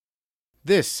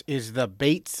This is the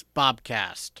Bates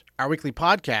Bobcast, our weekly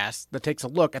podcast that takes a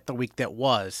look at the week that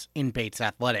was in Bates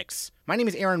athletics. My name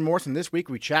is Aaron Morse, and this week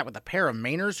we chat with a pair of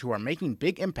Mainers who are making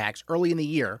big impacts early in the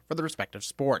year for their respective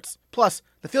sports. Plus,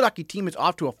 the field hockey team is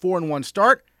off to a 4-1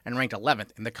 start and ranked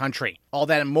 11th in the country. All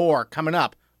that and more coming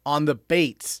up on the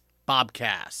Bates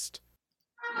Bobcast.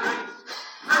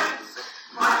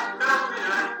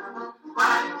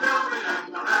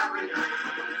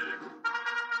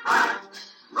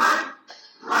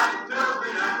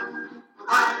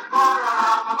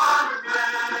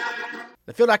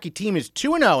 The field hockey team is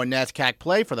 2-0 in NESCAC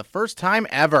play for the first time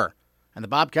ever, and the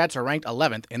Bobcats are ranked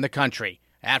 11th in the country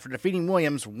after defeating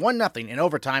Williams 1-0 in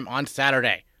overtime on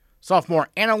Saturday. Sophomore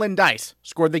Anna Lindeis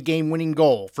scored the game-winning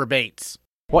goal for Bates.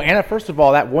 Well, Anna, first of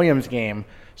all, that Williams game,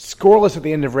 scoreless at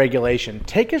the end of regulation.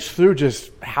 Take us through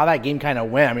just how that game kind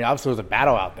of went. I mean, obviously it was a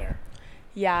battle out there.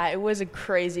 Yeah, it was a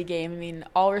crazy game. I mean,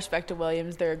 all respect to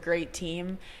Williams. They're a great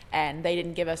team, and they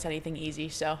didn't give us anything easy,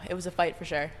 so it was a fight for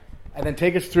sure. And then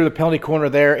take us through the penalty corner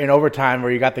there in overtime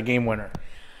where you got the game winner.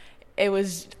 It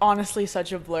was honestly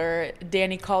such a blur.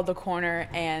 Danny called the corner,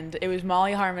 and it was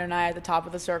Molly Harmon and I at the top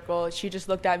of the circle. She just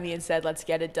looked at me and said, "Let's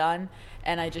get it done."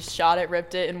 And I just shot it,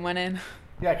 ripped it, and went in.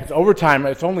 Yeah, because overtime,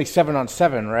 it's only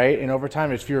 7-on-7, right? In overtime,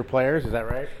 there's fewer players. Is that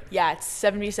right? Yeah, it's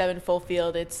 77 full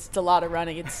field. It's a lot of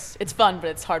running. It's fun,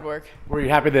 but it's hard work. Were you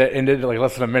happy that it ended like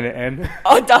less than a minute in?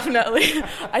 Oh, definitely.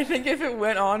 I think if it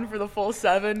went on for the full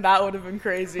 7, that would have been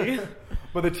crazy.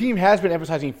 But the team has been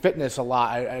emphasizing fitness a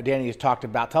lot. Danny has talked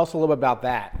about. Tell us a little bit about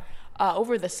that.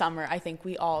 Over the summer, I think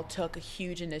we all took a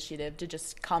huge initiative to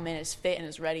just come in as fit and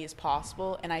as ready as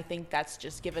possible, and I think that's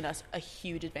just given us a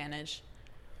huge advantage.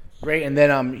 Great, and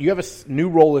then you have a new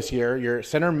role this year. You're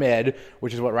center mid,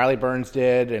 which is what Riley Burns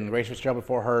did and Grace Fitzgerald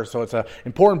before her, so it's an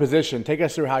important position. Take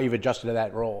us through how you've adjusted to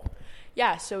that role.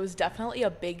 Yeah, so it was definitely a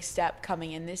big step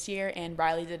coming in this year, and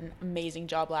Riley did an amazing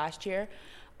job last year.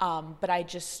 But I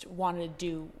just wanted to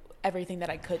do everything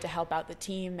that I could to help out the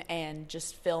team and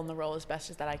just fill in the role as best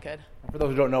as that I could. For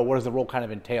those who don't know, what does the role kind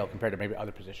of entail compared to maybe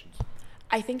other positions?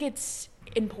 I think it's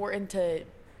important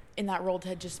in that role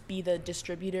to just be the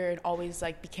distributor and always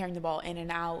be carrying the ball in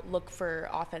and out, look for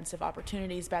offensive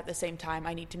opportunities, but at the same time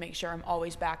I need to make sure I'm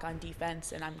always back on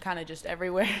defense, and I'm kind of just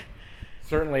everywhere.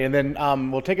 Certainly, and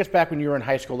then we'll take us back when you were in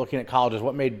high school looking at colleges.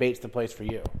 What made Bates the place for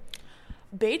you?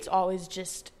 Bates always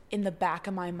just in the back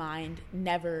of my mind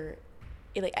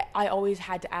I always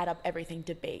had to add up everything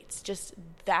to Bates. Just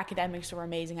the academics were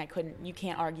amazing. You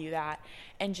can't argue that.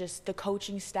 And just the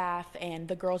coaching staff and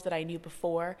the girls that I knew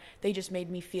before, they just made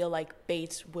me feel like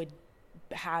Bates would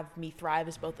have me thrive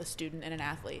as both a student and an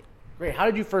athlete. Great. How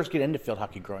did you first get into field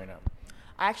hockey growing up?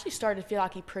 I actually started field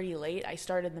hockey pretty late. I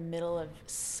started in the middle of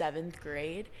 7th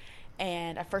grade.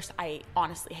 And at first, I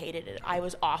honestly hated it. I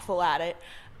was awful at it.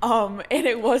 And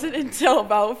it wasn't until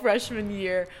about freshman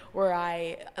year where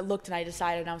I looked and I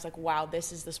decided, and I was like, wow,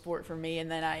 this is the sport for me.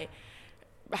 And then I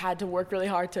had to work really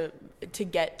hard to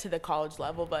get to the college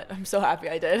level, but I'm so happy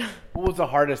I did. What was the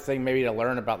hardest thing maybe to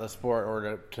learn about the sport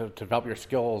or to develop your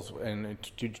skills and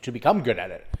to become good at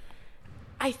it?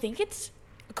 I think it's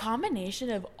a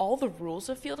combination of all the rules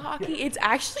of field hockey. Yeah. It's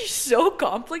actually so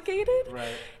complicated.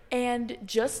 Right. And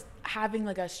just having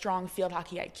a strong field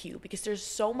hockey IQ, because there's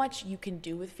so much you can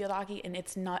do with field hockey, and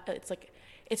it's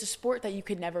a sport that you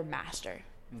could never master,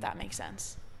 if that makes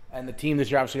sense. And the team this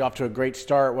year obviously off to a great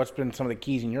start. What's been some of the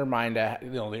keys in your mind to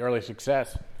the early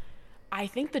success? I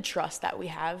think the trust that we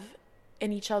have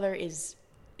in each other is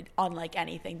unlike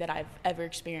anything that I've ever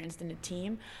experienced in a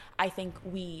team. I think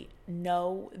we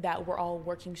know that we're all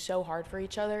working so hard for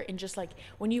each other, and just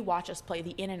when you watch us play,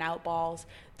 the in and out balls,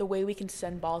 the way we can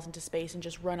send balls into space and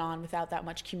just run on without that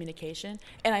much communication.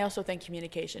 And I also think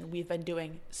communication, we've been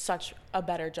doing such a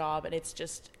better job, and it's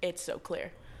so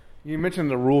clear. You mentioned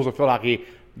the rules of field hockey.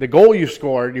 The goal you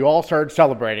scored, you all started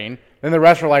celebrating. Then the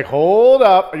refs were like, hold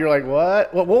up. And you're like,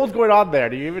 what? What was going on there?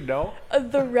 Do you even know?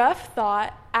 The ref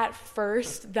thought at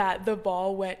first that the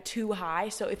ball went too high.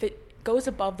 So if it goes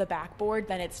above the backboard,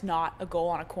 then it's not a goal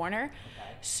on a corner.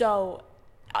 Okay. So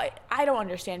I don't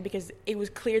understand, because it was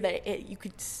clear that you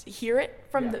could hear it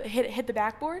from the hit the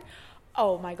backboard.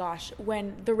 Oh my gosh,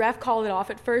 when the ref called it off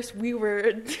at first, we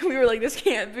were like, this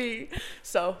can't be.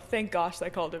 So thank gosh they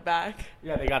called it back.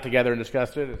 Yeah, they got together and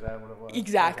discussed it. Is that what it was?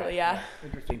 Exactly. Okay. Yeah.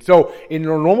 Interesting. So in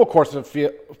your normal course of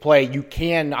play, you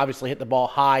can obviously hit the ball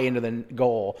high into the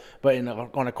goal, but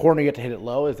on a corner you have to hit it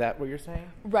low. Is that what you're saying?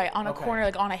 Right. On a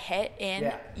corner, on a hit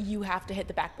in, you have to hit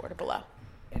the backboard or below.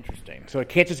 Interesting. So it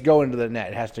can't just go into the net.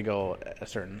 It has to go a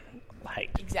certain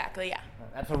height. Exactly, yeah.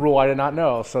 That's a rule I did not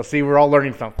know. So, see, we're all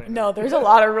learning something. No, there's a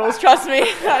lot of rules. Trust me.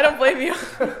 I don't blame you.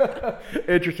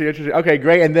 Interesting. Okay,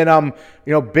 great. And then,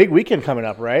 big weekend coming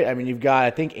up, right? I mean, you've got,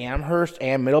 I think, Amherst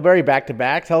and Middlebury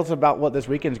back-to-back. Tell us about what this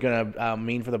weekend's going to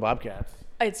mean for the Bobcats.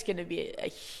 It's going to be a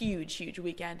huge, huge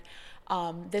weekend.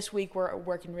 This week we're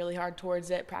working really hard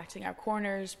towards it, practicing our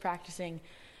corners,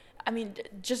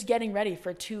 just getting ready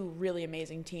for two really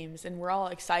amazing teams. And we're all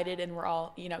excited, and we're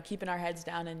all, keeping our heads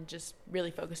down and just really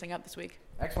focusing up this week.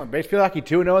 Excellent. Bates Bobcast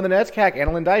 2-0 in the NESCAC.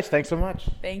 Anna Lindeis, thanks so much.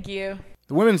 Thank you.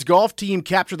 The women's golf team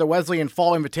captured the Wesleyan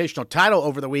Fall Invitational title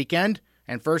over the weekend,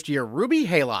 and first-year Ruby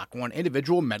Haylock won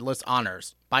individual medalist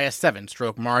honors by a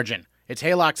 7-stroke margin. It's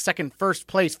Haylock's second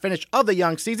first-place finish of the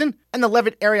young season, and the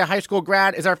Leavitt Area High School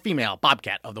grad is our female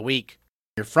Bobcat of the week.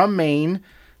 You're from Maine.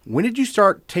 When did you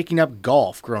start taking up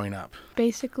golf growing up?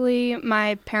 Basically,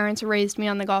 my parents raised me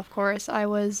on the golf course. I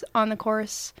was on the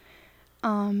course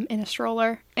in a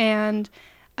stroller, and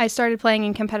I started playing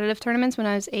in competitive tournaments when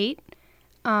I was 8.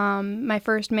 My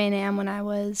first Maine Am when I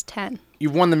was 10.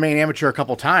 You've won the Maine Amateur a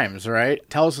couple times, right?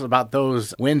 Tell us about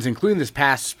those wins, including this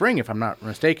past spring, if I'm not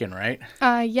mistaken, right?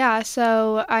 Yeah,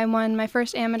 so I won my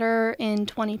first amateur in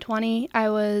 2020. I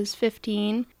was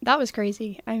 15. That was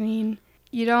crazy. I mean,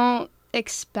 you don't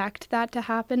expect that to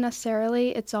happen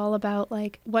necessarily. It's all about,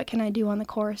 like, what can I do on the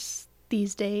course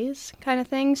these days kind of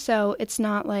thing. So it's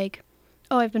not like,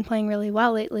 oh, I've been playing really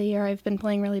well lately or I've been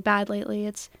playing really bad lately.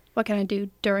 It's what can I do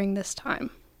during this time.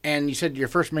 And you said your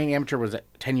first Maine Amateur was at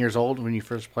 10 years old when you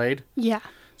first played? Yeah.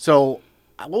 So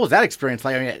what was that experience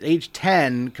like? I mean, at age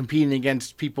 10, competing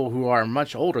against people who are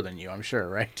much older than you, I'm sure,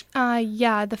 right?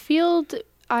 Yeah, the field,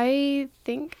 I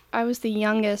think I was the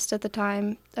youngest at the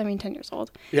time. 10 years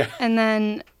old. Yeah. And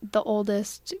then the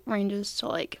oldest ranges to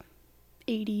like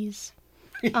 80s.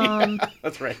 Yeah,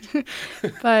 that's right.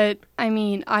 But,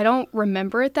 I don't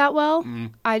remember it that well.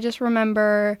 I just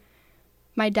remember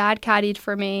my dad caddied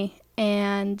for me,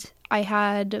 and I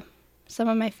had some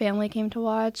of my family came to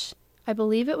watch. I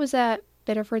believe it was at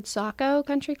Biddeford Saco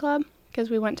Country Club, because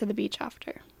we went to the beach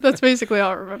after. That's basically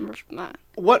all I remember from that.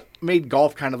 What made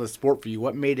golf kind of a sport for you?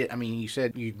 What made it, you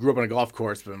said you grew up on a golf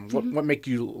course, but what made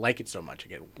you like it so much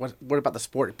again? What about the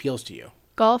sport appeals to you?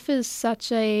 Golf is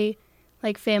such a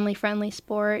family-friendly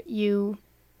sport. You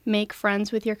make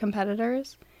friends with your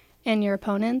competitors and your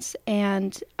opponents,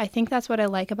 and I think that's what I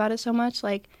like about it so much.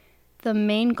 Like, the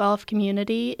Maine golf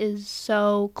community is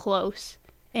so close,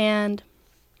 and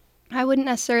I wouldn't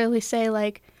necessarily say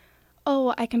like,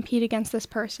 oh, I compete against this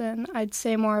person. I'd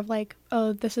say more of like,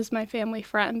 oh, this is my family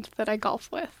friend that I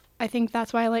golf with. I think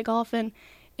that's why I like golf, and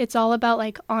it's all about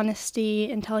like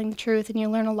honesty and telling the truth, and you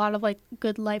learn a lot of like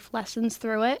good life lessons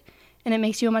through it, and it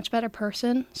makes you a much better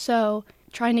person. So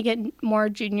trying to get more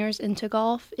juniors into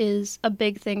golf is a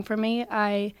big thing for me.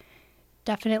 I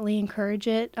definitely encourage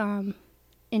it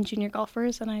in junior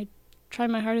golfers, and I try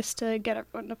my hardest to get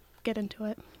everyone to get into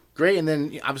it. Great. And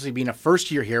then obviously being a first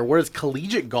year here, what has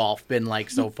collegiate golf been like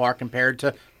so far compared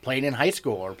to playing in high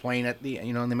school or playing at the,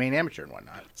 in the Maine Amateur and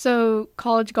whatnot? So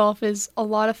college golf is a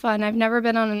lot of fun. I've never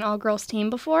been on an all-girls team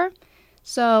before,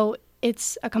 so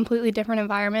it's a completely different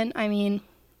environment.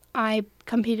 I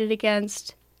competed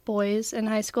against boys in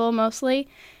high school mostly,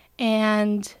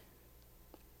 and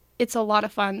it's a lot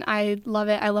of fun. I love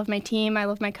it. I love my team. I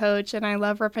love my coach, and I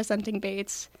love representing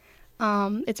Bates.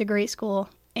 It's a great school,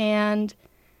 and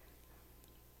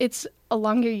it's a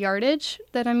longer yardage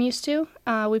that I'm used to.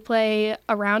 We play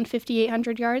around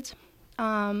 5,800 yards,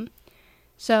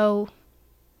 so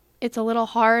it's a little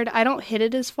hard. I don't hit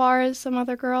it as far as some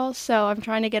other girls, so I'm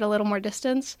trying to get a little more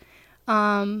distance,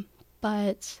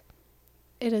 but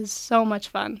it is so much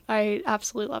fun. I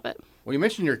absolutely love it. Well, you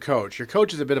mentioned your coach. Your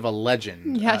coach is a bit of a legend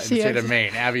in the state of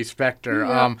Maine, Abby Spector.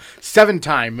 Yeah.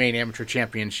 7-time Maine amateur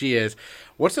champion she is.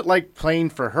 What's it like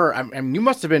playing for her? You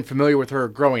must have been familiar with her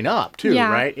growing up, too,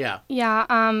 right? Yeah. Yeah,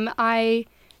 I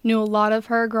knew a lot of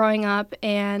her growing up,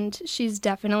 and she's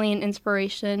definitely an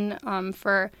inspiration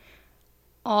for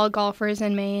all golfers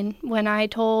in Maine. When I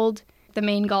told the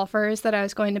Maine golfers that I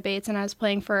was going to Bates and I was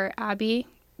playing for Abby,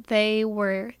 they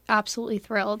were absolutely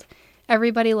thrilled.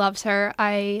 Everybody loves her.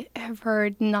 I have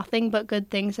heard nothing but good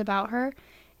things about her,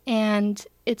 and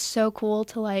it's so cool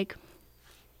to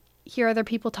hear other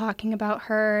people talking about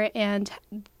her, and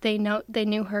they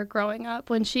knew her growing up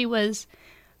when she was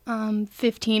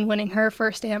 15, winning her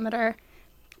first amateur.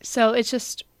 So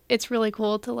it's really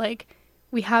cool to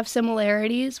we have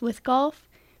similarities with golf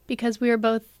because we were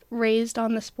both raised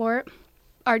on the sport.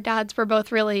 Our dads were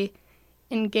both really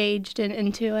engaged and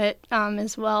into it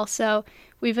as well. So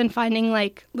we've been finding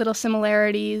little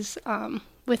similarities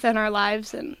within our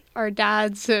lives and our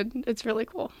dads, and it's really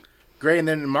cool. Great, and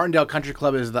then Martindale Country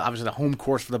Club is obviously the home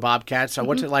course for the Bobcats. So Mm-hmm.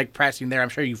 what's it like practicing there? I'm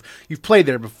sure you've played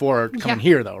there before coming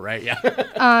here, though, right?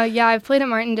 Yeah. Yeah, I've played at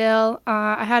Martindale.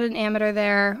 I had an amateur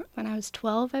there when I was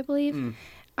 12, I believe.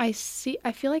 I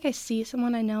feel like I see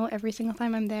someone I know every single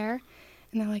time I'm there,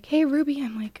 and they're like, "Hey, Ruby."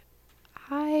 I'm like,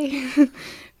 "Hi,"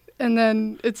 and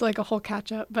then it's like a whole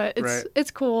catch up. But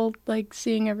it's cool, like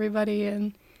seeing everybody,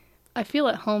 and I feel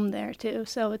at home there too.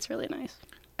 So it's really nice.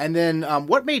 And then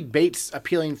what made Bates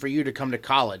appealing for you to come to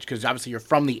college? Because obviously you're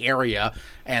from the area,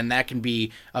 and that can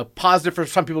be a positive for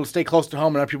some people to stay close to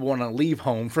home, and other people want to leave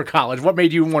home for college. What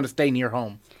made you want to stay near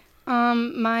home?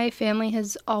 My family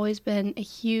has always been a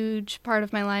huge part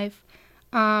of my life.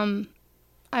 I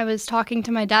was talking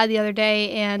to my dad the other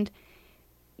day, and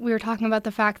we were talking about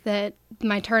the fact that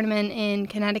my tournament in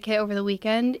Connecticut over the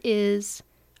weekend is,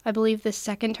 I believe, the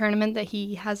second tournament that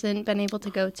he hasn't been able to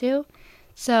go to.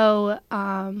 So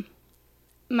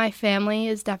my family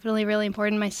is definitely really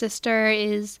important. My sister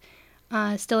is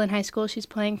still in high school. She's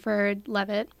playing for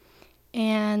Levitt.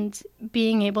 And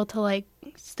being able to, like,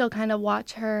 still kind of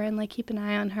watch her and, like, keep an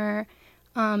eye on her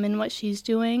and what she's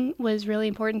doing was really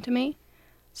important to me.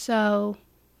 So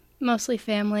mostly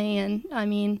family. And, I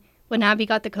mean, when Abby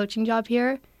got the coaching job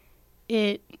here,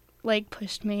 it, like,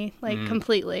 pushed me, like,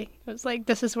 completely. It was like,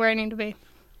 this is where I need to be.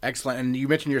 Excellent. And you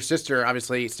mentioned your sister,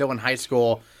 obviously, still in high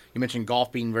school. You mentioned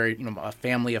golf being very, a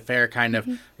family affair kind of.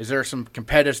 Is there some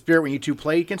competitive spirit when you two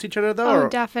play against each other, though? Oh,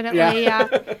 definitely, yeah.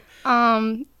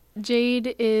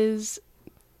 Jade is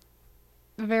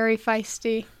very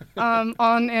feisty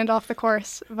on and off the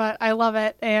course, but I love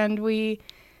it. And we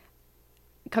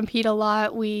compete a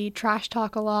lot. We trash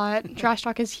talk a lot. Trash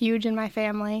talk is huge in my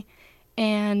family.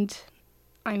 And,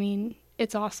 I mean,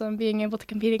 it's awesome being able to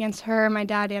compete against her, my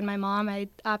dad, and my mom. I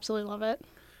absolutely love it.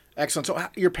 Excellent. So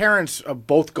your parents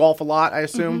both golf a lot, I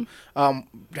assume.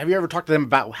 Have you ever talked to them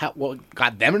about what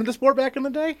got them into the sport back in the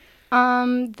day?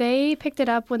 They picked it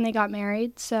up when they got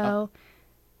married, so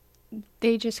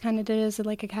they just kind of did it as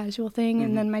like a casual thing.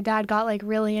 And then my dad got like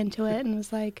really into it and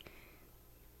was like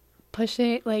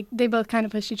pushing, like they both kind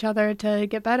of pushed each other to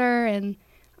get better. And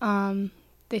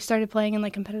they started playing in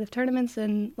like competitive tournaments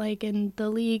and like in the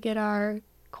league at our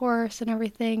course and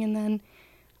everything. And then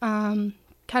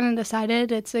kind of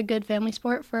decided it's a good family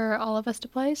sport for all of us to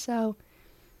play. So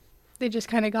they just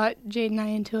kind of got Jade and I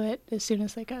into it as soon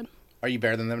as they could. Are you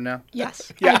better than them now?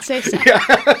 Yes, Yeah. I'd say so. Yeah,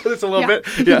 just a little bit.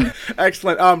 Yeah,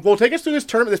 excellent. Well, take us through this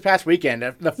tournament this past weekend.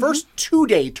 The first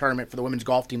 2-day tournament for the women's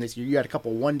golf team this year. You had a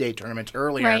couple 1-day tournaments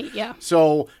earlier. Right, yeah.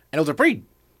 So, and it was a pretty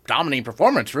dominating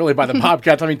performance, really, by the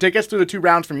Bobcats. I mean, take us through the 2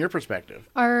 rounds from your perspective.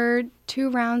 Our 2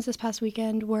 rounds this past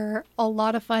weekend were a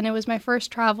lot of fun. It was my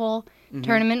first travel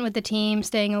tournament with the team,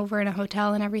 staying over in a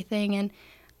hotel and everything. And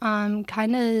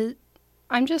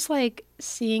I'm just, like,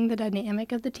 seeing the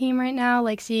dynamic of the team right now,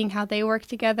 like, seeing how they work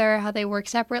together, how they work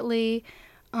separately,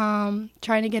 trying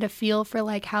to get a feel for,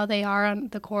 like, how they are on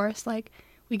the course. Like,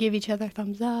 we give each other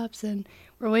thumbs ups, and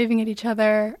we're waving at each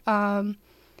other.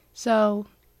 So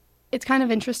it's kind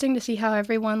of interesting to see how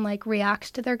everyone, like,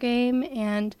 reacts to their game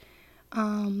and,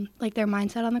 like, their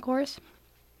mindset on the course.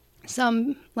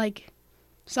 Some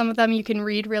of them you can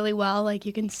read really well. Like,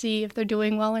 you can see if they're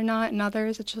doing well or not, and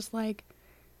others it's just, like,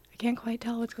 I can't quite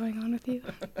tell what's going on with you.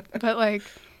 But, like,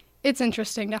 it's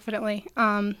interesting, definitely.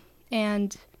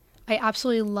 And I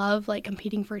absolutely love, like,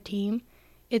 competing for a team.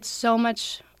 It's so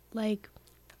much, like,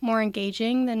 more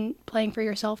engaging than playing for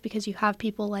yourself because you have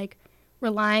people, like,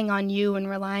 relying on you and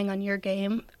relying on your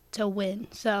game to win.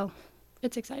 So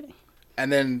it's exciting.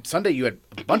 And then Sunday you had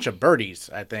a bunch of birdies,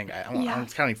 I think. I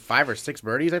was counting 5 or 6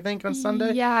 birdies, I think, on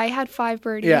Sunday. Yeah, I had 5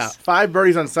 birdies. Yeah, 5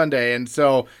 birdies on Sunday. And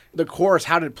so the course,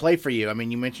 how did it play for you? I mean,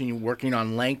 you mentioned you working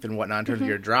on length and whatnot in terms of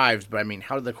your drives, but I mean,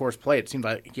 how did the course play? It seemed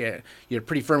like you had a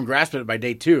pretty firm grasp of it by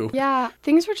day 2. Yeah,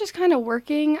 things were just kind of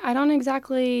working. I don't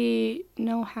exactly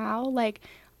know how. Like,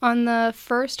 on the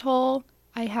first hole,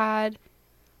 I had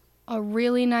a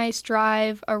really nice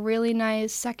drive, a really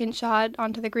nice second shot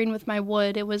onto the green with my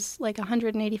wood. It was like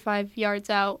 185 yards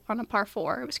out on a par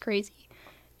 4. It was crazy.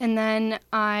 And then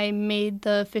I made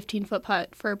the 15-foot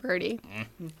putt for a birdie.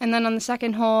 And then on the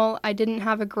second hole, I didn't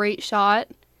have a great shot.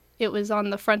 It was on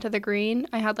the front of the green.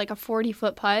 I had like a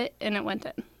 40-foot putt, and it went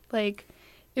in. Like,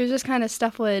 it was just kind of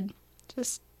stuff would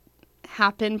just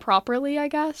happen properly, I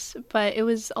guess. But it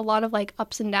was a lot of like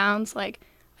ups and downs. Like,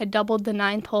 I doubled the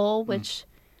 9th hole, which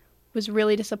was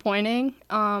really disappointing.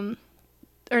 Or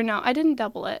no, I didn't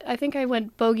double it. I think I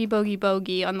went bogey, bogey,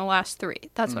 bogey on the last 3.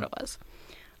 That's what it was.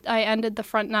 I ended the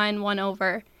front 9 1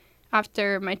 over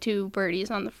after my 2 birdies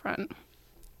on the front.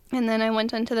 And then I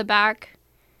went into the back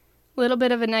little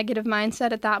bit of a negative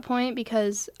mindset at that point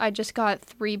because I just got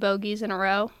 3 bogeys in a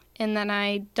row, and then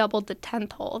I doubled the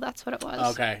 10th hole. That's what it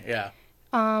was. Okay, yeah.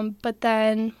 But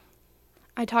then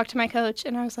I talked to my coach,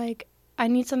 and I was like, I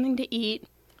need something to eat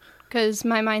because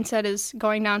my mindset is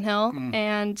going downhill,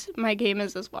 and my game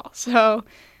is as well. So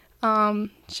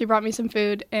she brought me some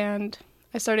food, and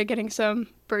I started getting some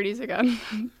birdies again.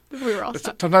 We were all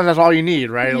set. Sometimes that's all you need,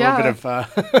 right? Yeah. A little bit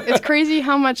of... It's crazy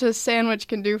how much a sandwich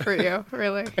can do for you,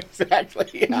 really. Exactly,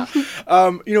 yeah.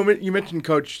 You mentioned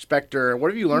Coach Spector.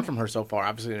 What have you learned from her so far,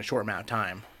 obviously in a short amount of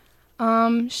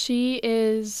time? She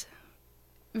is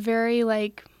very,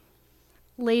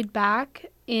 laid back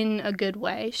in a good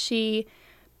way. She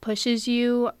pushes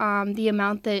you the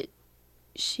amount that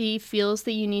she feels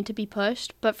that you need to be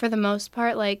pushed, but for the most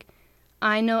part,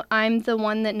 I know I'm the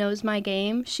one that knows my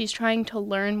game. She's trying to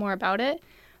learn more about it,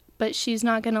 but she's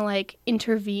not going to,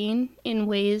 intervene in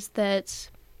ways that's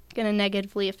going to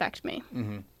negatively affect me.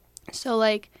 Mm-hmm. So,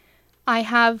 I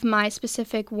have my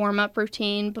specific warm-up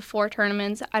routine before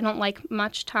tournaments. I don't like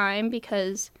much time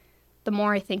because the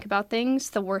more I think about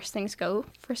things, the worse things go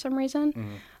for some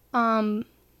reason. Mm-hmm.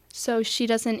 So she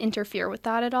doesn't interfere with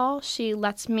that at all. She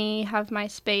lets me have my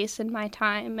space and my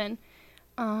time, and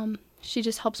she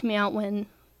just helps me out when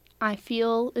I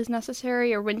feel is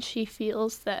necessary or when she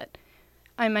feels that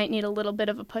I might need a little bit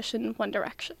of a push in one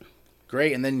direction.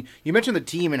 Great. And then you mentioned the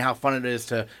team and how fun it is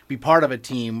to be part of a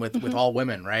team with all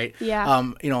women, right? Yeah.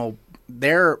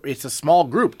 It's a small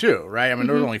group too, right? I mean,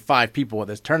 there were only 5 people at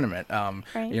this tournament,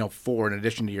 right. 4 in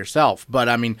addition to yourself. But,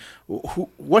 I mean,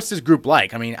 what's this group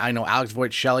like? I mean, I know Alex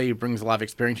Voigt-Shelley brings a lot of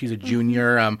experience. She's a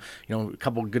junior, a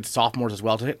couple of good sophomores as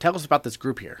well. Tell us about this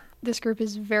group here. This group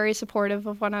is very supportive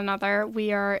of one another.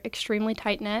 We are extremely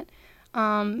tight-knit,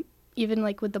 even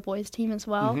with the boys' team as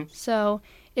well. Mm-hmm. So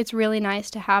it's really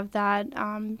nice to have that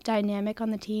dynamic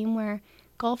on the team where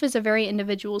golf is a very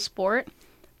individual sport,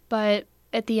 but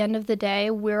at the end of the day,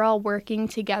 we're all working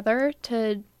together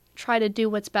to try to do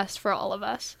what's best for all of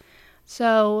us.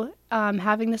 So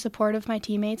having the support of my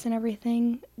teammates and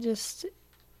everything,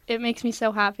 it makes me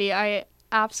so happy. I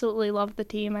absolutely love the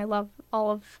team. I love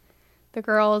all of the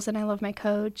girls, and I love my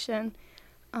coach, and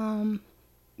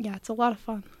it's a lot of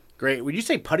fun. Great. Would you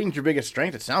say putting's your biggest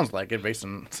strength? It sounds like it based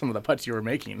on some of the putts you were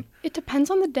making. It depends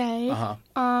on the day.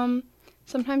 Uh-huh.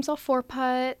 Sometimes I'll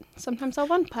 4-putt, sometimes I'll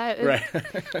 1-putt. Right.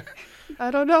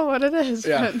 I don't know what it is,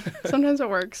 but sometimes it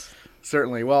works.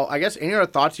 Certainly. Well, I guess any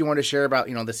other thoughts you want to share about,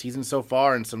 the season so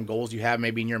far and some goals you have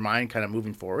maybe in your mind kind of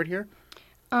moving forward here?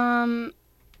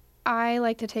 I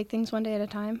like to take things one day at a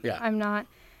time. Yeah. I'm not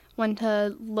one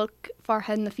to look far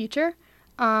ahead in the future.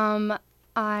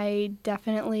 I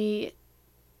definitely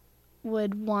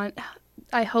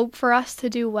I hope for us to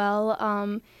do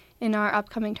well in our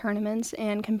upcoming tournaments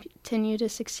and continue to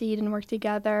succeed and work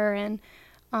together and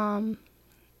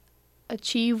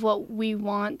achieve what we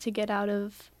want to get out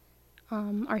of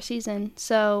our season.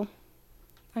 So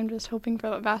I'm just hoping for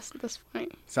the best at this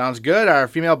point. Sounds good. Our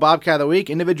female Bobcat of the Week,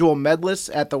 individual medalists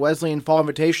at the Wesleyan Fall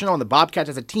Invitational, and the Bobcats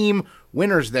as a team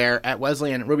winners there at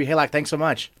Wesleyan. Ruby Haylock, thanks so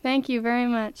much. Thank you very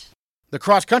much. The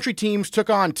cross-country teams took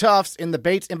on Tufts in the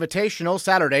Bates Invitational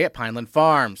Saturday at Pineland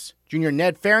Farms. Junior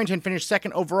Ned Farrington finished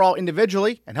second overall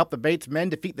individually and helped the Bates men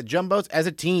defeat the Jumbos as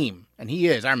a team. And he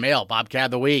is our male Bobcat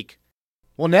of the Week.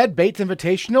 Well, Ned, Bates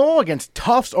Invitational against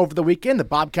Tufts over the weekend. The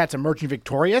Bobcats emerging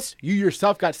victorious. You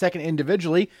yourself got second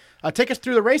individually. Take us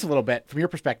through the race a little bit from your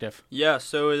perspective. Yeah,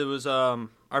 so it was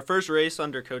our first race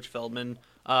under Coach Feldman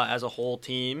as a whole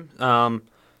team.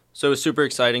 So it was super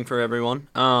exciting for everyone.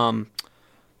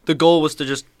 The goal was to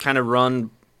just kind of run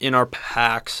in our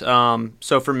packs.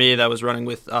 So for me, that was running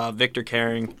with Victor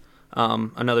Caring,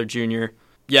 another junior.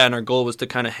 Yeah, and our goal was to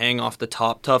kind of hang off the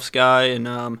top Tufts guy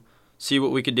and see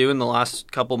what we could do in the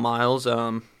last couple miles.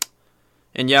 And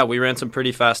yeah, we ran some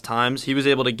pretty fast times. He was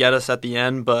able to get us at the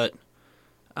end, but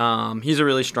he's a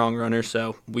really strong runner,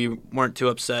 so we weren't too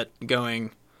upset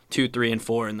going 2, 3, and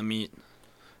 4 in the meet.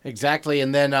 Exactly,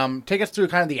 and then take us through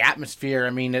kind of the atmosphere.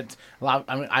 I mean, it's a lot.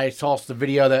 I saw the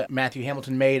video that Matthew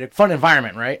Hamilton made. A fun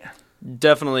environment, right?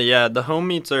 Definitely, yeah. The home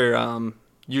meets are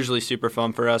usually super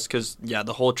fun for us because, yeah,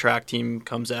 the whole track team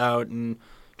comes out and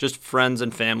just friends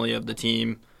and family of the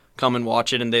team come and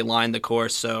watch it, and they line the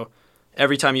course. So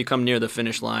every time you come near the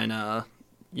finish line,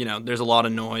 there's a lot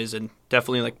of noise and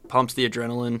definitely pumps the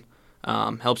adrenaline,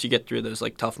 helps you get through those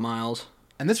tough miles.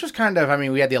 And this was kind of,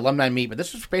 we had the alumni meet, but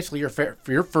this was basically your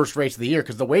first race of the year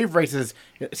because the wave races,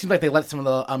 it seems like they let some of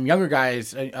the younger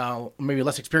guys, maybe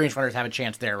less experienced runners have a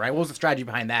chance there, right? What was the strategy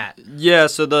behind that? Yeah,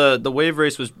 so the wave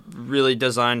race was really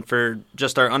designed for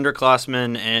just our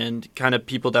underclassmen and kind of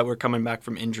people that were coming back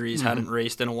from injuries, hadn't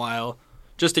raced in a while.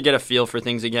 just to get a feel for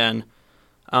things again.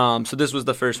 So this was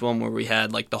the first one where we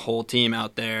had like the whole team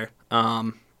out there,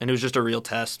 and it was just a real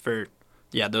test for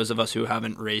those of us who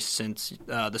haven't raced since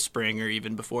the spring or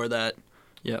even before that.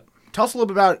 Yep. Tell us a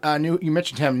little bit about you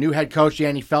mentioned him, new head coach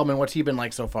Danny Feldman. What's he been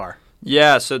like so far?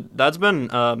 Yeah, so that's been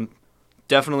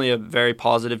definitely a very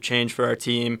positive change for our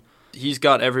team. He's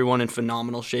got everyone in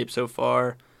phenomenal shape so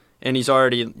far, and he's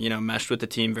already meshed with the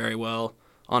team very well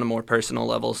on a more personal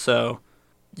level. So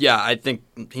yeah, I think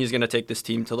he's going to take this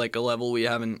team to like a level we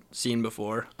haven't seen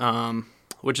before,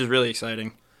 which is really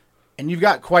exciting. And you've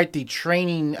got quite the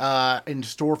training in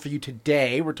store for you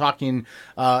today. We're talking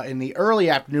in the early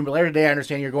afternoon, but later today I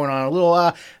understand you're going on a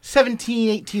little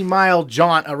 17, 18-mile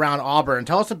jaunt around Auburn.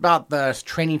 Tell us about the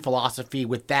training philosophy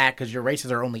with that, because your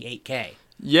races are only 8K.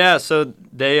 Yeah, so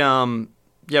they we're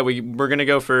going to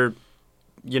go for,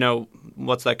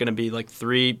 what's that going to be, like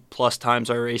 3+ times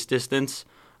our race distance.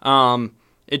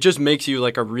 It just makes you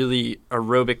like a really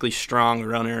aerobically strong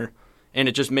runner, and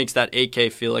it just makes that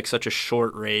 8K feel like such a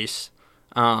short race,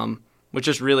 which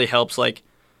just really helps. Like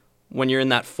when you're in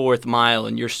that 4th mile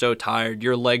and you're so tired,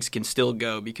 your legs can still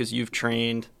go because you've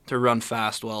trained to run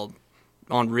fast well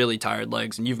on really tired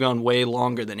legs, and you've gone way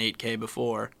longer than 8K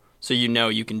before, so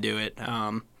you can do it.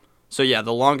 So yeah,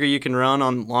 the longer you can run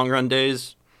on long run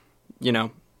days,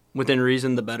 within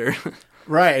reason, the better.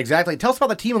 Right, exactly. Tell us about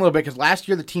the team a little bit, because last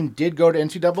year the team did go to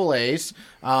NCAAs,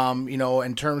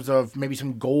 in terms of maybe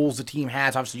some goals the team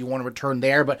has. Obviously, you want to return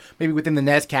there, but maybe within the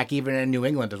NESCAC, even in New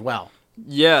England as well.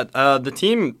 Yeah, the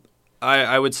team,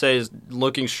 I would say, is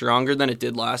looking stronger than it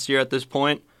did last year at this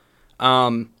point.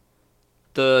 The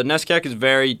NESCAC is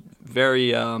very,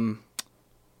 very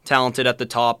talented at the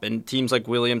top, and teams like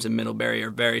Williams and Middlebury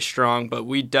are very strong, but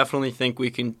we definitely think we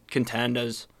can contend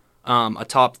as a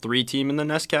top 3 team in the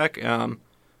NESCAC.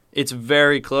 It's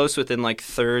very close within like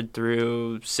 3rd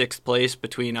through 6th place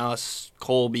between us,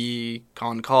 Colby,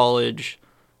 Conn College,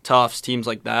 Tufts, teams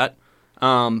like that.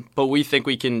 But we think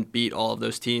we can beat all of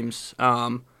those teams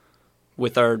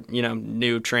with our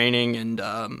new training and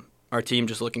our team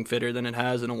just looking fitter than it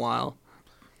has in a while.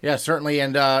 Yeah, certainly,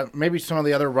 and maybe some of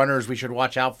the other runners we should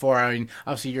watch out for. I mean,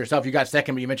 obviously yourself, you got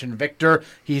second, but you mentioned Victor.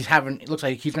 It looks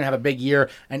like he's going to have a big year.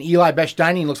 And Eli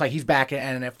Bechstein looks like he's back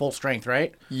and at full strength,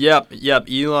 right? Yep.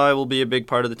 Eli will be a big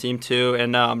part of the team too.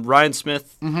 And Ryan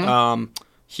Smith,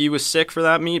 he was sick for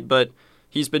that meet, but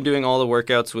he's been doing all the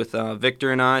workouts with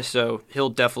Victor and I, so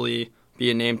he'll definitely be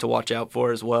a name to watch out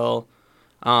for as well.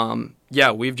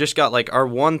 We've just got like our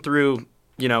 1 through,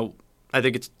 I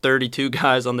think it's 32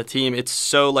 guys on the team. It's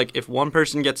so, like, if one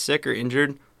person gets sick or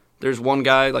injured, there's one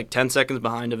guy, like, 10 seconds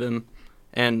behind of him.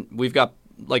 And we've got,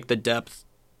 like, the depth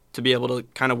to be able to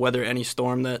kind of weather any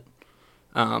storm that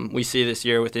we see this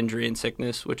year with injury and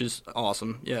sickness, which is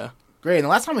awesome, yeah. Great. And the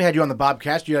last time we had you on the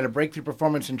Bobcast, you had a breakthrough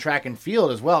performance in track and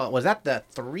field as well. Was that the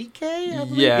 3K?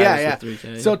 Yeah. The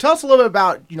 3K. So tell us a little bit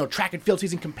about, track and field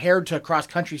season compared to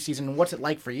cross-country season, and what's it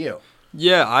like for you?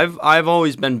 Yeah, I've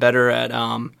always been better at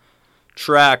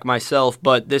track myself,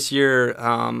 but this year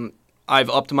I've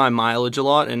upped my mileage a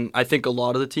lot, and I think a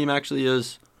lot of the team actually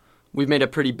is. We've made a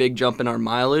pretty big jump in our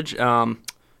mileage, and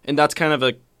that's kind of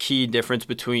a key difference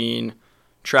between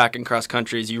track and cross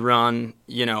country. Is you run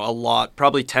a lot,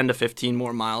 probably 10 to 15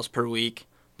 more miles per week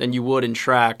than you would in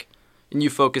track, and you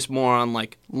focus more on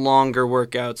like longer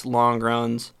workouts, long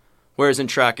runs, whereas in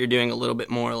track you're doing a little bit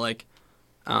more like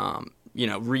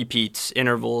repeats,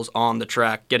 intervals on the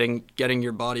track, getting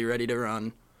your body ready to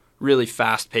run really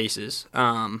fast paces.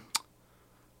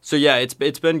 So yeah,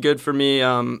 it's been good for me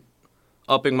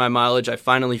upping my mileage. I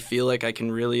finally feel like I can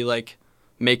really like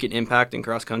make an impact in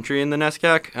cross country in the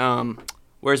NESCAC.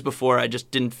 Whereas before I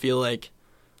just didn't feel like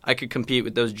I could compete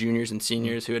with those juniors and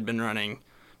seniors who had been running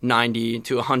 90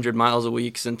 to 100 miles a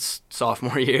week since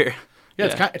sophomore year.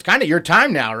 Yeah, it's kind of your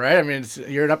time now, right? I mean,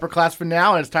 you're an upperclassman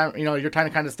now, and it's time. Your time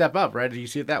to kind of step up, right? Do you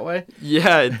see it that way?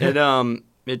 Yeah,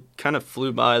 it kind of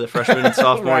flew by the freshman and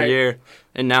sophomore right. year,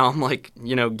 and now I'm like,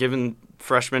 giving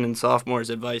freshmen and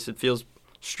sophomores advice. It feels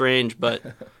strange, but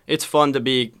it's fun to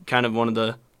be kind of one of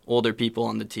the older people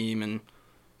on the team and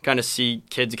kind of see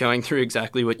kids going through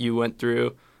exactly what you went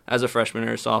through as a freshman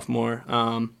or a sophomore.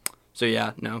 So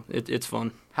yeah, no, it's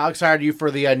fun. How excited are you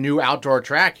for the new outdoor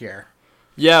track here?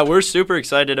 Yeah, we're super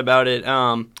excited about it.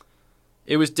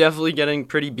 It was definitely getting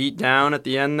pretty beat down at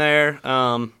the end there.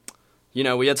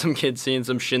 We had some kids seeing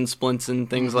some shin splints and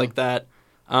things like that.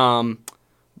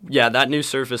 That new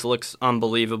surface looks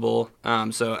unbelievable.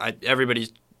 So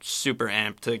everybody's super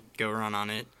amped to go run on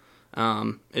it.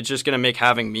 It's just going to make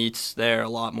having meets there a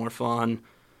lot more fun.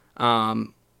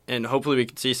 And hopefully we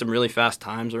can see some really fast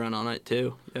times run on it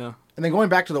too. Yeah. And then going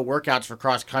back to the workouts for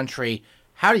cross country,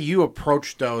 How do you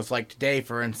approach those? Like today,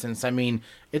 for instance, I mean,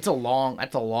 that's a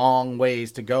long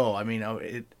ways to go. I mean,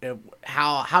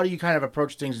 how do you kind of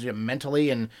approach things mentally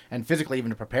and physically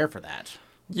even to prepare for that?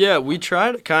 Yeah, we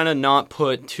try to kind of not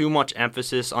put too much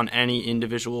emphasis on any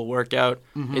individual workout.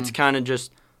 Mm-hmm. It's kind of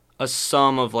just a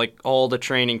sum of like all the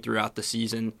training throughout the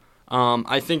season.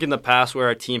 I think in the past where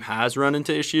our team has run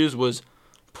into issues was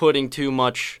putting too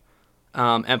much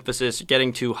emphasis,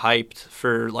 getting too hyped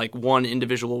for like one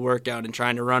individual workout and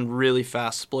trying to run really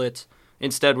fast splits.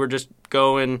 Instead, we're just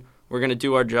going, we're going to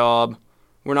do our job.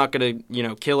 We're not going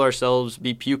to, kill ourselves,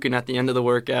 be puking at the end of the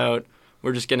workout.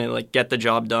 We're just going to like get the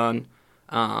job done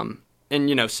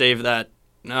and, save that,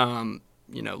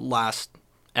 last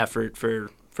effort for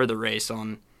the race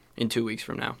in 2 weeks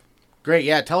from now. Great.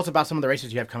 Yeah. Tell us about some of the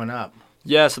races you have coming up.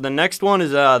 Yeah, so the next one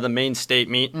is the Maine State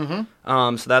meet.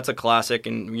 Mm-hmm. So that's a classic,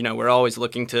 and we're always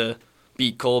looking to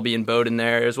beat Colby and Bowdoin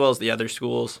there, as well as the other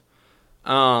schools.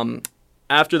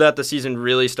 After that, the season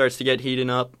really starts to get heating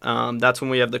up. That's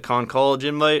when we have the Conn College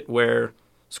invite, where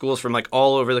schools from like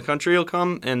all over the country will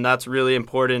come, and that's really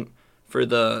important for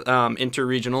the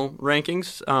interregional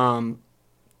rankings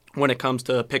when it comes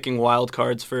to picking wild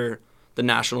cards for the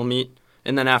national meet.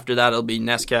 And then after that, it'll be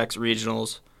NESCAC's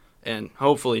regionals. And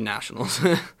hopefully nationals.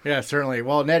 Yeah, certainly.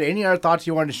 Well, Ned, any other thoughts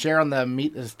you wanted to share on the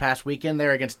meet this past weekend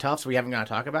there against Tufts we haven't got to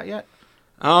talk about yet?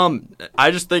 I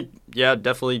just think,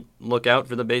 definitely look out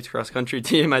for the Bates Cross Country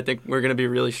team. I think we're going to be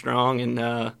really strong, and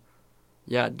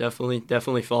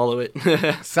definitely follow it.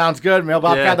 Sounds good. Male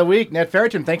Bobcat of the Week, Ned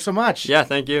Farrington, thanks so much. Yeah,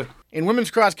 thank you. In women's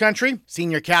cross country,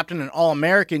 senior captain and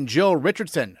All-American Jill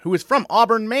Richardson, who is from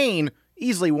Auburn, Maine,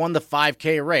 easily won the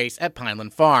 5K race at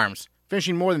Pineland Farms,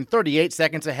 finishing more than 38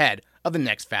 seconds ahead of the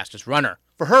next fastest runner.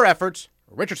 For her efforts,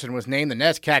 Richardson was named the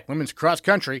NESCAC Women's Cross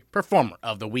Country Performer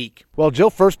of the Week. Well, Jill,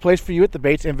 first place for you at the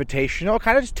Bates Invitational.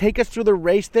 Kind of just take us through the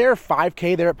race there,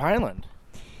 5K there at Pineland.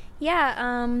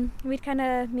 Yeah, me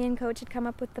and Coach had come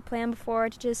up with the plan before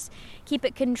to just keep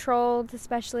it controlled,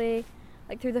 especially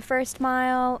like through the first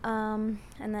mile, and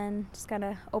then just kind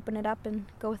of open it up and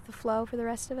go with the flow for the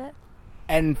rest of it.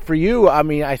 And for you, I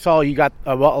mean, I saw you got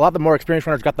a lot of the more experienced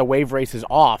runners got the wave races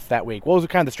off that week. What was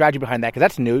kind of the strategy behind that? Because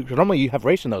that's new. Because normally you have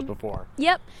raced in those before.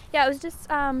 Yep. Yeah, it was just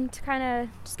to kind of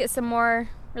just get some more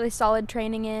really solid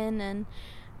training in and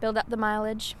build up the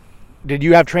mileage. Did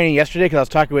you have training yesterday? Because I was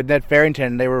talking with Ned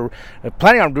Farrington. They were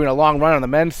planning on doing a long run on the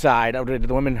men's side. Did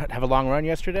the women have a long run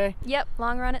yesterday? Yep,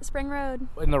 long run at Spring Road.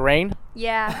 In the rain?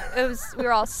 Yeah, it was. We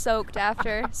were all soaked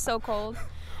after. So cold.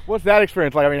 What's that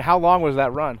experience like? I mean, how long was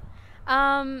that run?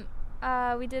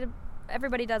 We did,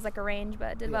 everybody does like a range,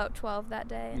 but did about 12 that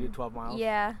day. You did 12 miles?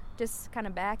 Yeah, just kind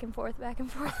of back and forth.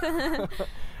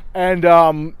 And,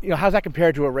 how's that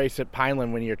compared to a race at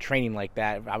Pineland when you're training like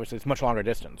that? Obviously, it's much longer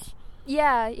distance.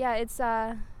 Yeah, it's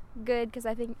good because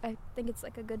I think it's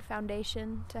like a good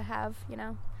foundation to have,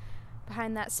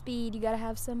 behind that speed. You got to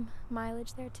have some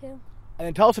mileage there too. And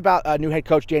then tell us about new head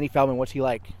coach Danny Feldman. What's he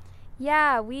like?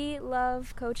 Yeah, we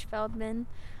love Coach Feldman.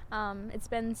 It's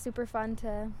been super fun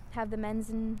to have the men's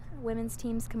and women's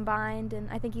teams combined, and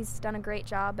I think he's done a great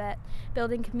job at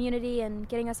building community and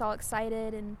getting us all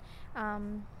excited, and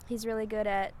he's really good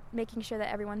at making sure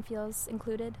that everyone feels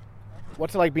included.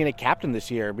 What's it like being a captain this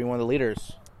year, being one of the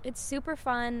leaders? It's super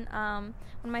fun. One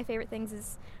of my favorite things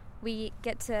is me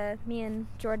and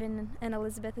Jordan and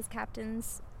Elizabeth as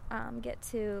captains get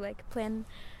to like plan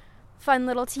fun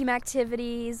little team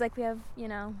activities, like we have,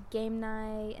 game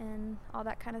night and all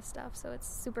that kind of stuff. So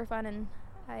it's super fun, and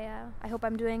I hope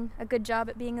I'm doing a good job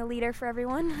at being a leader for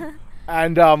everyone.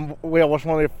 And what's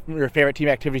one of your favorite team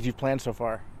activities you've planned so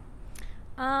far?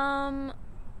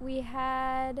 We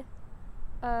had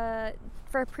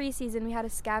for preseason we had a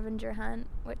scavenger hunt,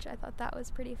 which I thought that was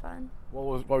pretty fun.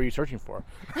 What were you searching for?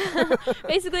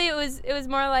 Basically, it was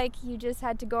more like you just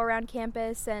had to go around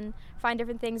campus and find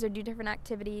different things or do different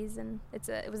activities, and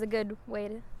it was a good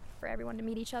way for everyone to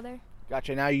meet each other.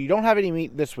 Gotcha. Now, you don't have any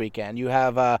meet this weekend. You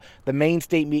have the Maine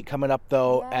State meet coming up,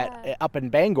 though, up in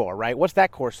Bangor, right? What's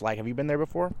that course like? Have you been there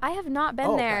before? I have not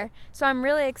been there, okay. So I'm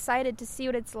really excited to see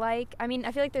what it's like. I mean,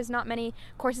 I feel like there's not many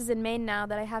courses in Maine now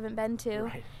that I haven't been to,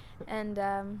 right. And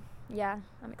I'm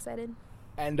excited.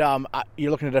 And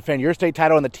you're looking to defend your state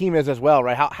title, and the team is as well,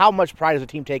 right? How much pride does the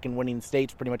team take in winning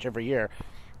states pretty much every year?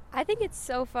 I think it's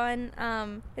so fun.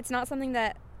 It's not something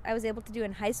that I was able to do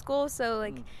in high school, so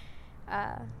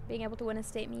being able to win a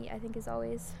state meet I think is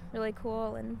always really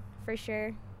cool, and for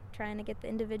sure trying to get the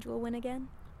individual win again.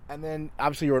 And then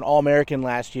obviously you were an All-American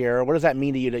last year. What does that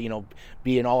mean to you to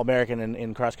be an All-American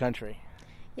in cross country?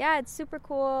 Yeah, it's super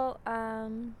cool. I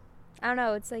don't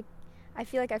know, it's like I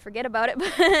feel like I forget about it,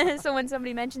 but so when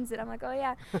somebody mentions it, I'm like, oh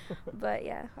yeah. But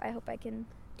yeah, I hope I can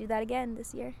do that again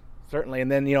this year. Certainly.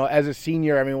 And then, as a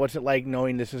senior, I mean, what's it like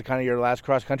knowing this is kind of your last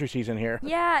cross-country season here?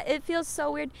 Yeah, it feels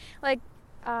so weird. Like,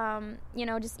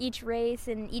 just each race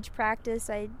and each practice,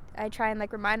 I try and,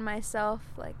 like, remind myself,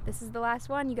 like, this is the last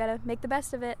one. You got to make the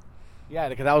best of it. Yeah,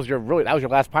 because that was your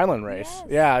last Pineland race. Yes.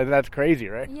 Yeah, that's crazy,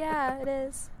 right? Yeah, it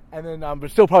is. And then, but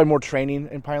still probably more training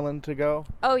in Pineland to go?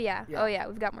 Oh, yeah.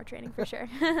 We've got more training for sure.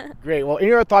 Great. Well,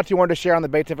 any other thoughts you wanted to share on the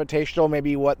Bates Invitational,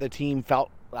 maybe what the team felt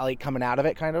like coming out of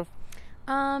it, kind of?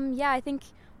 Yeah, I think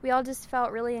we all just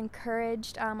felt really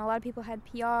encouraged. A lot of people had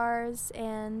PRs,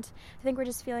 and I think we're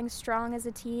just feeling strong as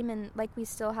a team, and like we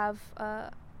still have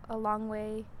a long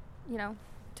way,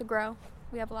 to grow.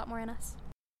 We have a lot more in us.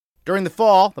 During the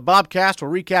fall, the Bobcast will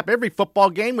recap every football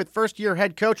game with first-year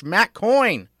head coach Matt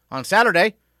Coyne. On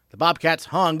Saturday, the Bobcats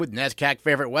hung with NESCAC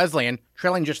favorite Wesleyan,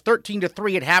 trailing just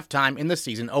 13-3 at halftime in the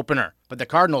season opener. But the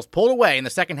Cardinals pulled away in the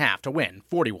second half to win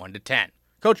 41-10.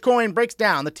 Coach Coyne breaks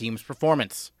down the team's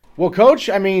performance. Well, Coach,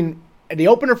 I mean, the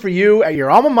opener for you at your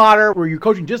alma mater, where you were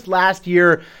coaching just last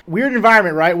year, weird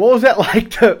environment, right? What was that like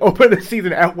to open the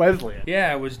season at Wesleyan?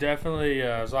 Yeah, it was definitely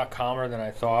it was a lot calmer than I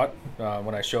thought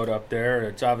when I showed up there.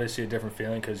 It's obviously a different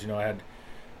feeling because, I had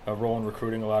a role in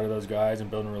recruiting a lot of those guys and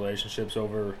building relationships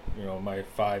over, my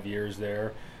 5 years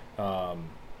there. But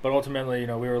ultimately,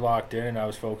 we were locked in, and I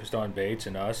was focused on Bates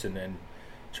and us, and then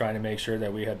trying to make sure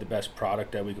that we had the best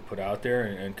product that we could put out there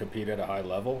and compete at a high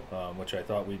level, which I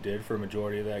thought we did for a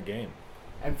majority of that game.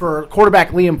 And for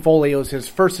quarterback Liam Foley, it was his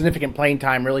first significant playing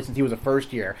time really since he was a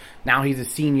first year. Now he's a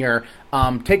senior.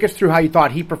 Take us through how you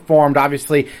thought he performed.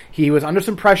 Obviously, he was under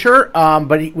some pressure,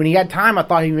 but when he had time, I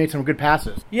thought he made some good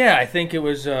passes. Yeah, I think it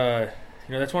was,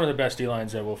 that's one of the best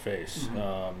D-lines that we'll face.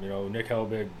 Mm-hmm. Nick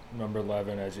Helbig, number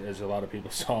 11, as a lot of people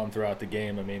saw him throughout the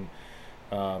game. I mean,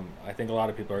 I think a lot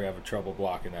of people are having trouble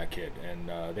blocking that kid,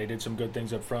 and they did some good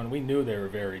things up front. We knew they were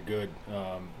very good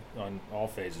on all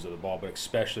phases of the ball, but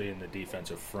especially in the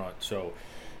defensive front. So,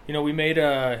 we made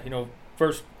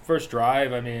first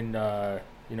drive. I mean,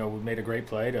 we made a great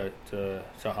play to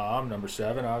Ham, number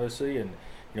 7, obviously, and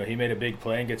he made a big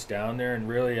play and gets down there, and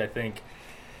really, I think,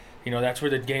 that's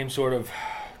where the game sort of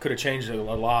could have changed a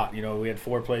lot. We had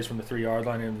 4 plays from the 3-yard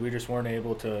line, and we just weren't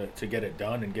able to get it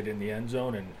done and get in the end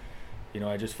zone. And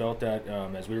I just felt that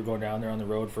as we were going down there on the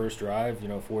road first drive,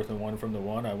 4th and 1 from the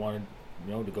 1, I wanted,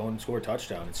 to go and score a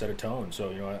touchdown and set a tone. So,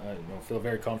 I feel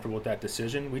very comfortable with that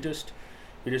decision. We just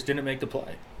didn't make the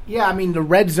play. Yeah, I mean, the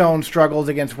red zone struggles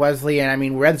against Wesleyan. I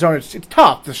mean, red zone, it's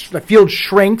tough. The field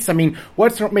shrinks. I mean,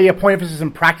 what's maybe a point of emphasis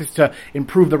in practice to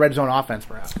improve the red zone offense,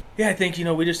 perhaps? Yeah, I think,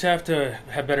 we just have to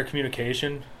have better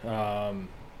communication,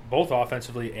 both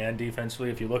offensively and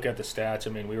defensively. If you look at the stats, I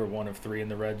mean, we were 1 of 3 in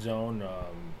the red zone,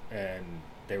 and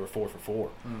they were 4 for 4.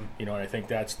 And I think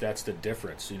that's the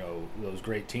difference. Those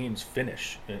great teams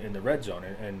finish in the red zone,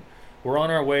 and we're on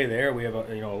our way there. We have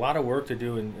a lot of work to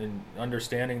do in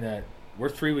understanding that we're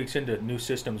 3 weeks into new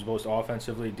systems, both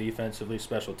offensively, defensively,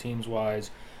 special teams wise,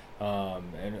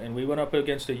 and we went up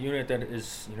against a unit that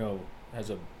is has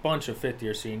a bunch of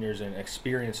fifth-year seniors and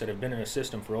experience that have been in a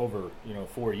system for over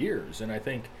 4 years, and I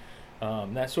think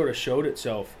that sort of showed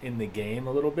itself in the game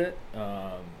a little bit,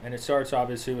 and it starts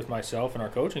obviously with myself and our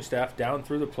coaching staff down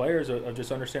through the players of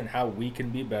just understanding how we can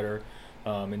be better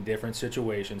in different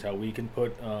situations, how we can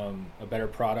put a better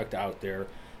product out there.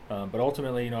 But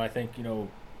ultimately, I think,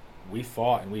 we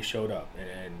fought and we showed up,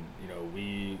 and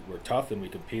we were tough and we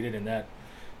competed in that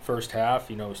first half.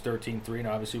 It was 13-3, and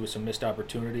obviously with some missed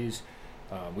opportunities,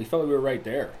 we felt we were right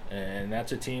there, and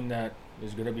that's a team that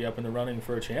is going to be up in the running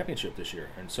for a championship this year.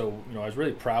 And so, I was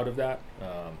really proud of that.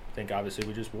 I think obviously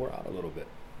we just wore out a little bit.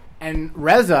 And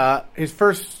Reza, his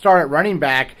first start at running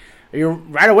back, you're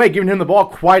right away giving him the ball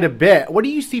quite a bit. What do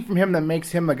you see from him that makes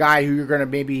him the guy who you're going to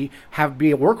maybe have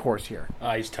be a workhorse here?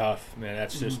 He's tough, man.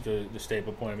 That's just the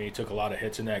staple point. I mean, he took a lot of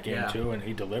hits in that game too, and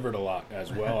he delivered a lot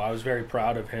as well. I was very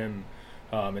proud of him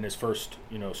in his first,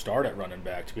 start at running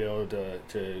back to be able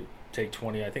to take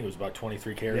 20. I think it was about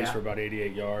 23 carries for about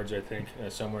 88 yards. I think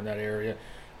somewhere in that area.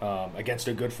 Against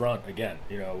a good front again,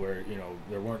 where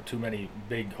there weren't too many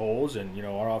big holes, and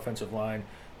our offensive line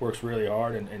works really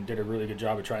hard and did a really good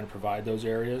job of trying to provide those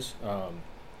areas.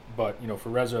 But for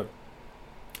Reza,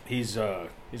 he's a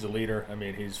leader. I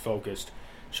mean, he's focused,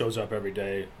 shows up every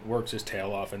day, works his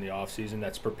tail off in the off season.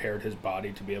 That's prepared his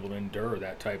body to be able to endure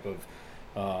that type of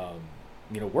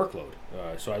workload.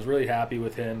 So I was really happy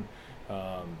with him.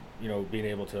 Being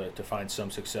able to find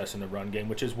some success in the run game,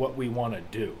 which is what we want to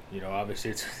do. Obviously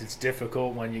it's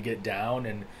difficult when you get down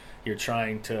and you're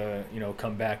trying to,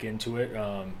 come back into it.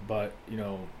 But,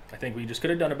 I think we just could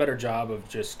have done a better job of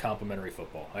just complementary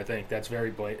football. I think that's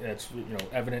that's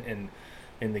evident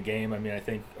in the game. I mean, I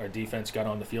think our defense got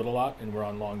on the field a lot, and we're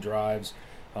on long drives.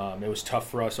 It was tough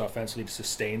for us offensively to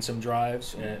sustain some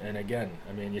drives. And again,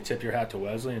 I mean, you tip your hat to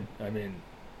Wesley, and I mean,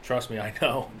 trust me, I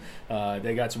know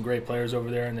they got some great players over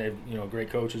there, and they've great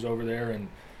coaches over there, and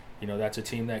that's a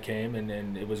team that came,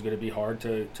 and it was going to be hard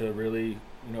to really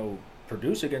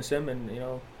produce against them, and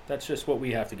that's just what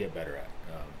we have to get better at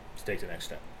to take the next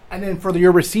step. And then for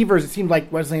your receivers, it seemed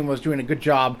like Wesleyan was doing a good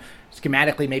job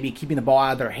schematically, maybe keeping the ball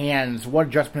out of their hands. What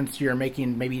adjustments you're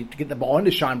making maybe to get the ball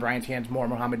into Sean Bryant's hands more,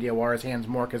 Mohamed Diawar's hands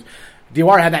more? Because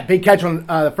Diawara had that big catch on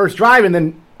the first drive and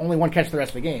then only one catch the rest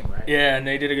of the game, right? Yeah, and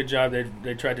they did a good job.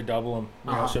 They tried to double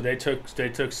him. So they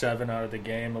took 7 out of the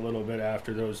game a little bit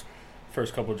after those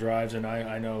first couple drives. And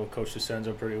I know Coach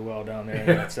DeCenzo pretty well down there.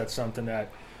 And that's something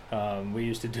that we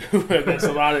used to do against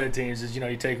a lot of the teams is,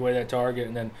 you take away that target.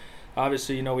 And then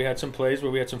obviously, we had some plays where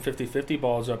we had some 50-50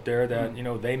 balls up there that,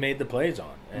 they made the plays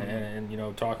on.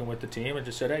 And talking with the team and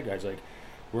just said, hey, guys,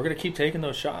 we're going to keep taking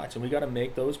those shots, and we got to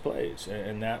make those plays.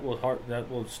 And that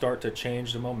will start to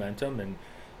change the momentum. And,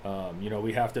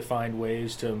 we have to find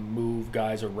ways to move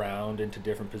guys around into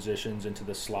different positions, into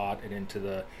the slot and into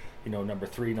the, number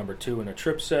 3, number 2 in a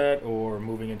trip set, or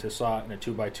moving into slot in a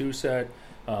 2x2 set.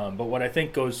 But what I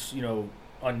think goes,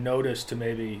 unnoticed to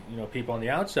maybe, people on the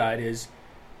outside is,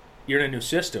 you're in a new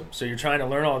system, so you're trying to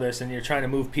learn all this, and you're trying to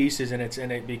move pieces, and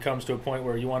it becomes to a point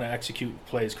where you want to execute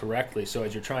plays correctly. So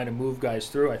as you're trying to move guys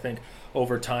through, I think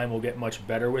over time we'll get much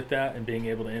better with that and being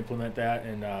able to implement that,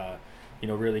 and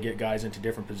really get guys into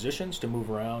different positions to move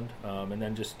around, and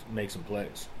then just make some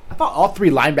plays. I thought all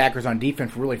 3 linebackers on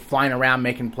defense were really flying around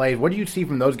making plays. What do you see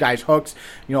from those guys, Hooks,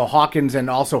 Hawkins, and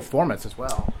also Formas as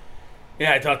well?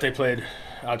 Yeah, I thought they played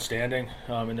outstanding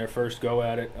in their first go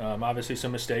at it. Obviously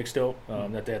some mistakes still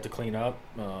that they have to clean up,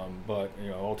 but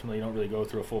ultimately you don't really go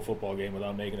through a full football game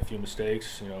without making a few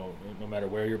mistakes, no matter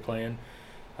where you're playing.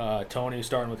 Tony,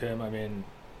 starting with him, I mean,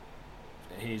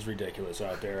 he's ridiculous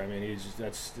out there. I mean,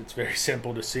 it's very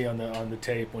simple to see on the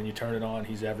tape. When you turn it on,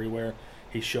 he's everywhere.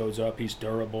 He shows up, he's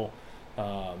durable,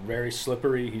 very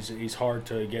slippery. He's hard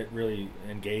to get really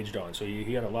engaged on. So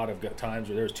he had a lot of times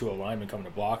where there was 2 linemen coming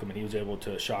to block him, and he was able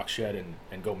to shock shed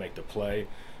and go make the play.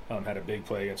 Had a big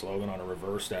play against Logan on a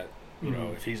reverse that,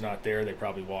 if he's not there, they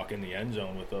probably walk in the end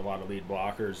zone with a lot of lead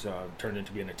blockers, turned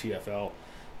into being a TFL.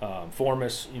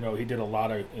 Formas, he did a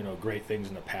lot of, great things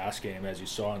in the pass game, as you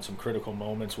saw in some critical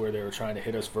moments where they were trying to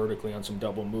hit us vertically on some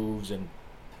double moves, and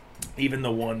even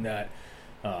the one that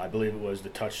I believe it was the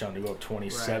touchdown to go up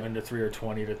 27-3 or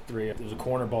 20-3. It was a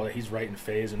corner ball that he's right in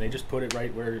phase, and they just put it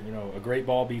right where, a great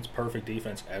ball beats perfect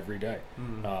defense every day.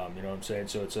 You know what I'm saying?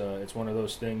 So it's one of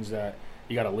those things that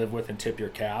you got to live with and tip your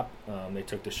cap. They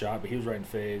took the shot, but he was right in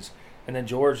phase. And then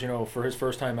George, for his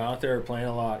first time out there playing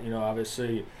a lot,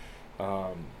 obviously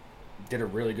did a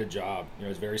really good job.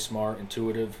 He's very smart,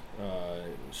 intuitive,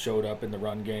 showed up in the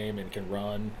run game and can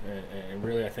run. And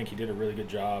really, I think he did a really good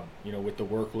job, with the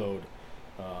workload.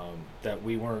 That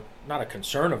we weren't, not a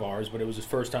concern of ours, but it was his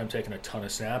first time taking a ton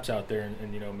of snaps out there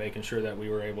and making sure that we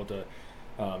were able to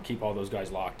keep all those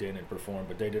guys locked in and perform.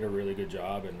 But they did a really good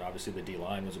job, and obviously the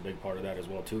D-line was a big part of that as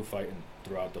well too, fighting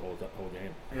throughout the whole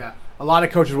game. Yeah, a lot of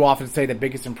coaches will often say the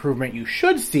biggest improvement you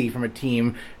should see from a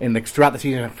team throughout the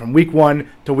season from week 1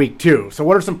 to week 2. So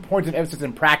what are some points of emphasis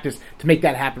in practice to make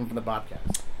that happen for the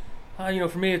Bobcats?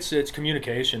 For me, it's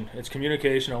communication. It's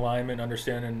communication, alignment,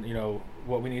 understanding,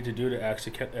 what we need to do to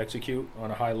execute on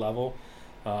a high level.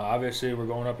 Obviously, we're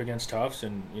going up against Tufts,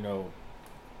 and,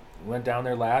 went down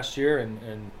there last year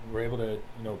and were able to,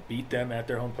 beat them at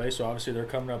their home place. So obviously they're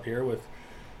coming up here with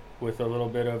a little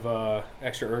bit of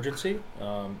extra urgency.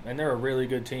 And they're a really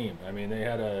good team. I mean, they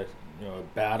had a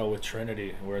battle with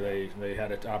Trinity where they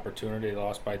had an opportunity. They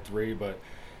lost by 3, but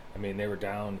I mean, they were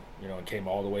down, and came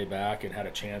all the way back and had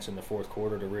a chance in the fourth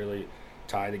quarter to really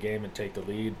tie the game and take the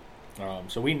lead.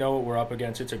 So we know what we're up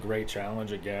against. It's a great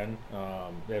challenge again.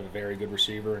 They have a very good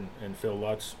receiver in Phil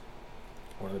Lutz,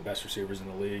 one of the best receivers in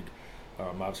the league.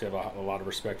 Obviously have a lot of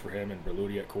respect for him, and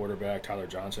Berluti at quarterback, Tyler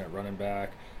Johnson at running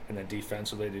back. And then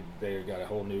defensively, they got a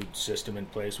whole new system in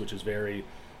place, which is very,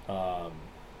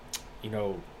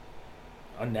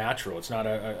 unnatural. It's not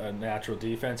a natural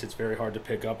defense. It's very hard to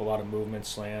pick up a lot of movement,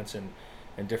 slants, and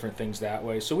different things that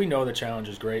way. So we know the challenge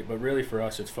is great, but really for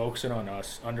us, it's focusing on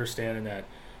us, understanding that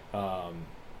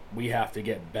we have to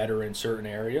get better in certain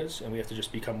areas, and we have to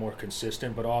just become more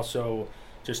consistent, but also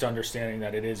just understanding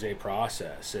that it is a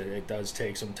process. It does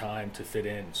take some time to fit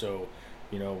in. So,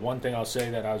 one thing I'll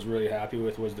say that I was really happy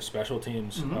with was the special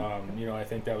teams. I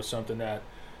think that was something that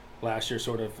last year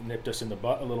sort of nipped us in the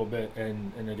butt a little bit,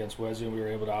 and against Wesleyan we were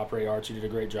able to operate. Archie did a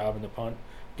great job in the punt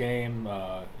game.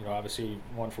 Obviously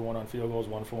 1-for-1 on field goals,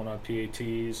 1-for-1 on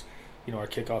PATs. Our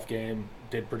kickoff game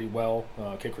did pretty well.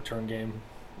 Kick return game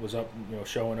was up,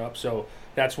 showing up. So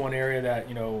that's one area that,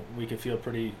 we can feel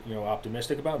pretty,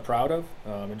 optimistic about and proud of,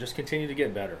 and just continue to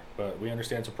get better. But we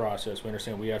understand it's a process. We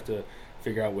understand we have to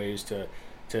figure out ways to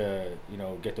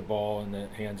get the ball in the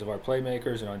hands of our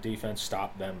playmakers, and on defense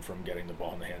stop them from getting the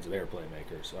ball in the hands of their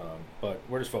playmakers. But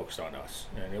we're just focused on us,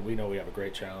 and we know we have a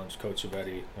great challenge. Coach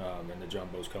Savetti and the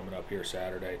Jumbos coming up here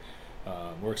Saturday.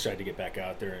 We're excited to get back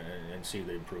out there and see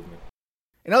the improvement.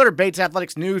 In other Bates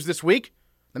athletics news this week,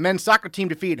 the men's soccer team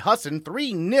defeated Husson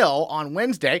 3-0 on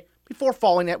Wednesday before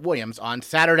falling at Williams on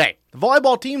Saturday. The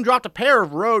volleyball team dropped a pair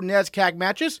of road NESCAC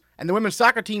matches, and the women's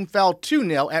soccer team fell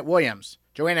 2-0 at Williams.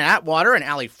 Joanna Atwater and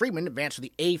Allie Friedman advanced to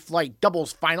the A-Flight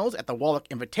doubles finals at the Wallach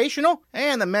Invitational,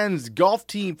 and the men's golf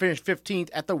team finished 15th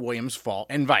at the Williams Fall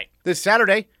Invite. This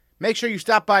Saturday, make sure you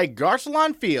stop by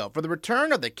Garcelon Field for the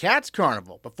return of the Cats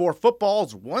Carnival before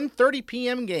football's 1:30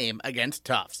 p.m. game against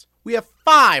Tufts. We have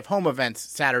 5 home events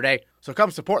Saturday, so come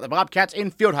support the Bobcats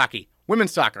in field hockey,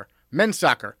 women's soccer, men's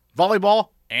soccer, volleyball,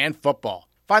 and football.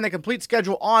 Find the complete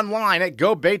schedule online at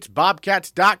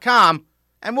gobatesbobcats.com,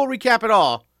 and we'll recap it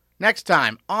all next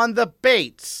time on the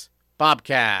Bates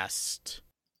Bobcast.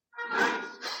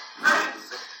 Bates,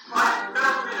 my